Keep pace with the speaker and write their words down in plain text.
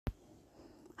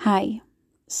Hi,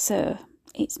 so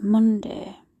it's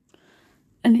Monday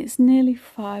and it's nearly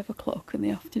 5 o'clock in the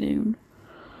afternoon.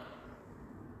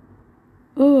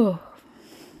 Oh,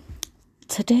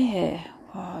 today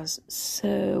was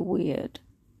so weird.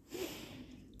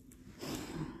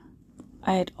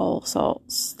 I had all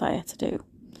sorts that I had to do.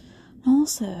 And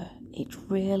also, it's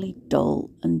really dull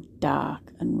and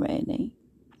dark and rainy.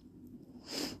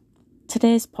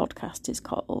 Today's podcast is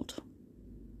called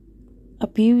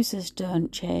Abusers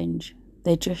Don't Change,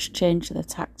 They Just Change the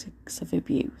Tactics of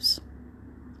Abuse.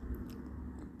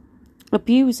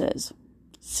 Abusers,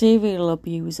 serial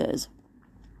abusers,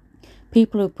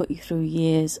 people who put you through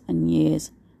years and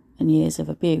years and years of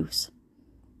abuse,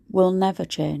 will never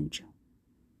change.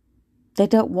 They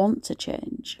don't want to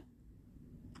change.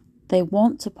 They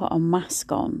want to put a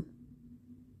mask on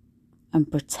and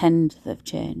pretend they've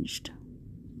changed.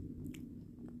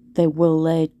 They will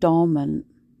lay dormant,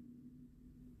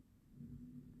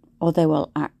 or they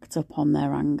will act upon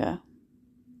their anger.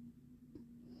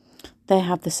 They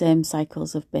have the same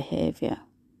cycles of behaviour.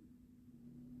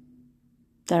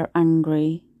 They're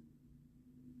angry.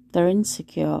 They're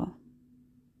insecure.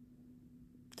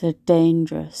 They're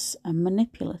dangerous and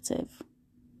manipulative.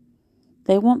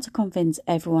 They want to convince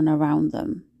everyone around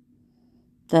them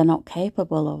they're not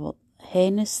capable of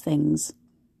heinous things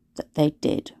that they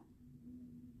did,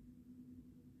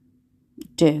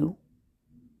 do,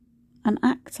 and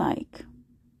act like.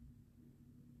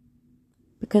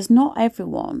 Because not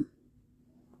everyone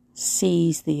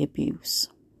sees the abuse.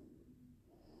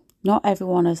 Not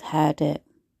everyone has heard it,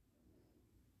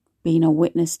 been a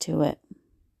witness to it.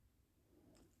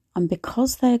 And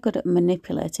because they're good at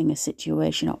manipulating a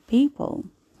situation or people,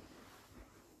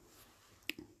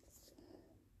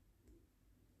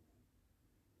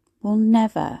 will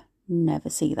never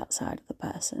see that side of the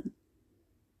person.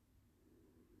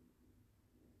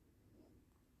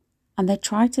 And they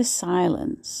try to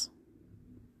silence,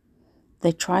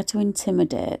 they try to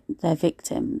intimidate their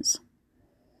victims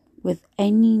with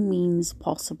any means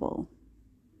possible.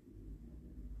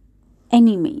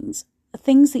 Any means.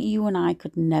 Things that you and I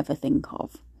could never think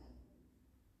of.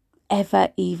 Ever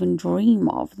even dream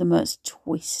of. The most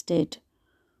twisted,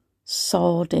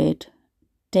 sordid,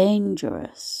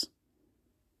 dangerous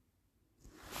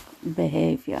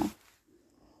behaviour.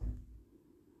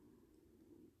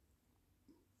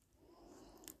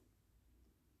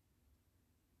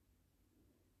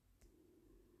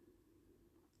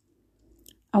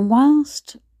 And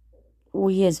whilst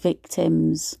we as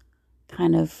victims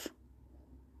kind of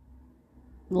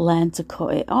learn to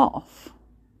cut it off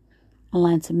and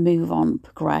learn to move on,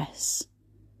 progress,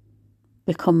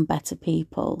 become better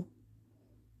people,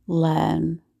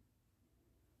 learn,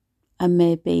 and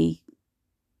maybe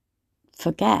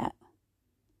forget,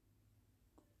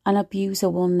 an abuser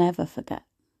will never forget.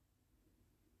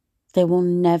 They will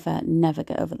never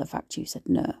get over the fact you said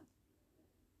no.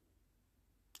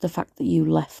 The fact that you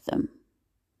left them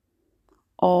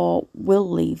or will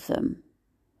leave them.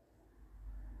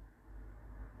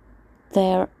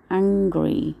 They're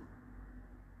angry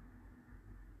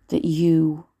that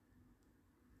you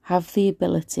have the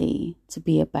ability to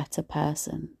be a better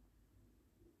person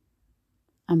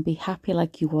and be happy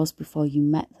like you was before you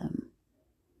met them,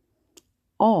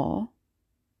 or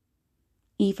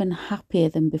even happier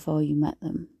than before you met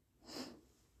them.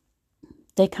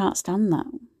 They can't stand that.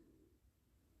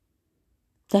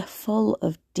 They're full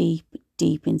of deep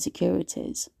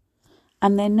insecurities,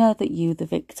 and they know that you, the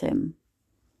victim,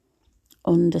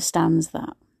 understands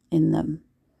that in them,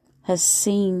 has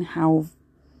seen how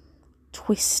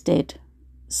twisted,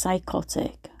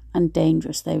 psychotic and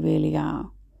dangerous they really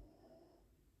are.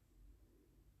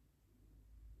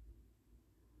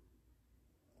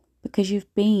 Because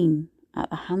you've been at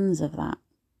the hands of that,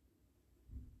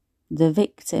 the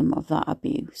victim of that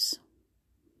abuse.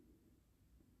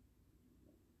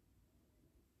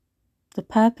 The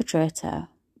perpetrator,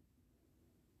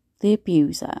 the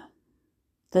abuser,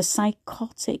 the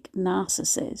psychotic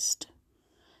narcissist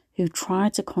who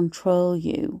tried to control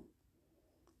you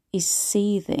is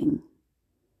seething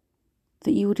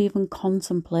that you would even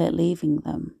contemplate leaving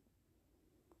them,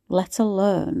 let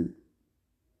alone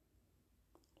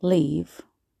leave,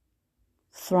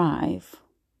 thrive,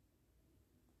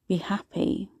 be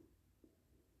happy,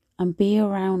 and be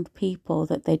around people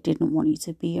that they didn't want you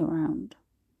to be around.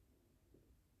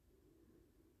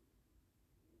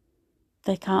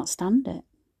 They can't stand it.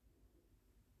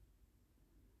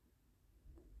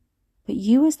 But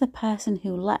you, as the person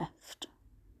who left,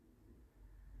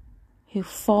 who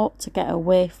fought to get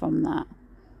away from that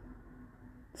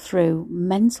through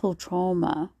mental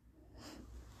trauma,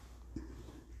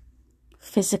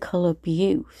 physical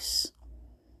abuse,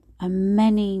 and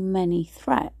many, many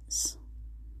threats,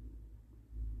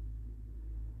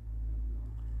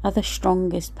 are the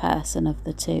strongest person of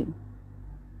the two,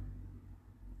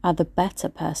 are the better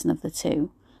person of the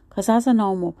two. Because as a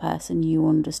normal person, you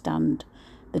understand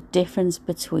the difference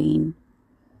between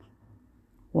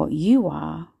what you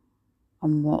are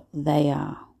and what they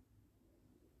are,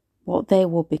 what they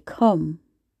will become,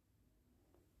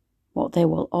 what they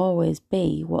will always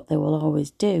be, what they will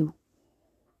always do,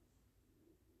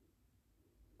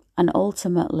 and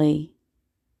ultimately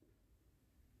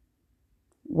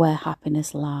where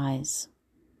happiness lies.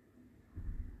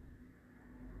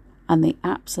 And the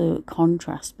absolute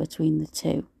contrast between the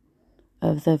two,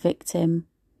 of the victim,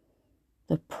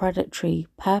 the predatory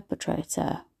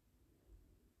perpetrator,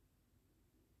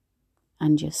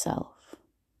 and yourself.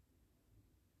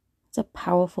 It's a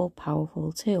powerful,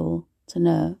 powerful tool to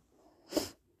know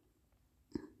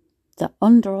that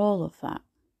under all of that,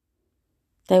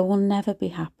 they will never be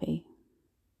happy.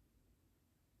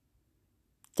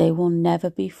 They will never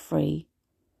be free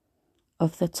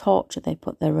of the torture they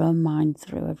put their own mind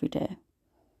through every day,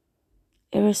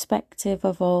 irrespective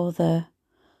of all the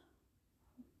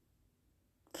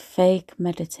fake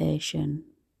meditation,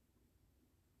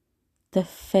 the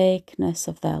fakeness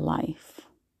of their life.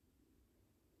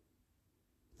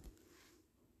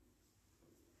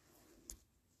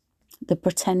 The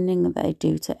pretending that they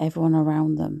do to everyone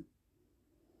around them.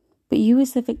 But you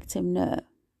as the victim know,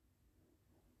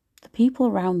 the people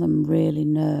around them really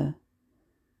know.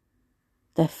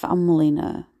 Their family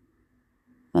know,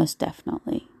 most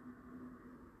definitely.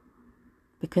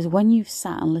 Because when you've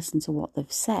sat and listened to what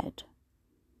they've said,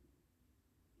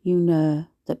 you know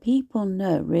that people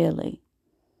know really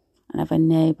and have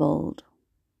enabled.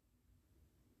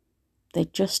 They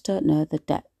just don't know the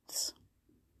depths.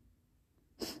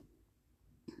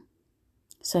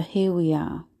 So here we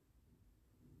are,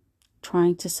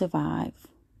 trying to survive,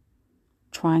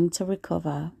 trying to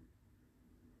recover,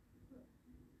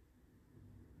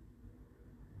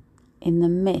 in the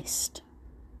midst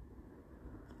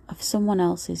of someone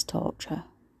else's torture,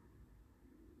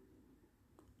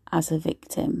 as a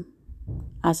victim,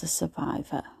 as a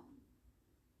survivor.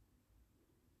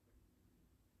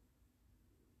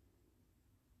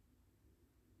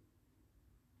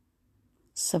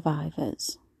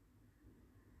 Survivors.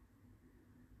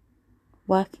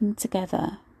 Working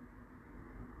together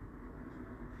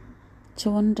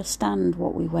to understand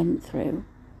what we went through,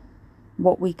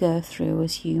 what we go through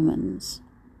as humans,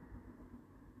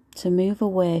 to move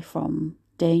away from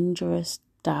dangerous,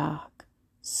 dark,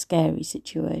 scary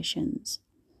situations,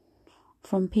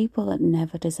 from people that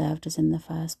never deserved us in the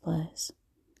first place.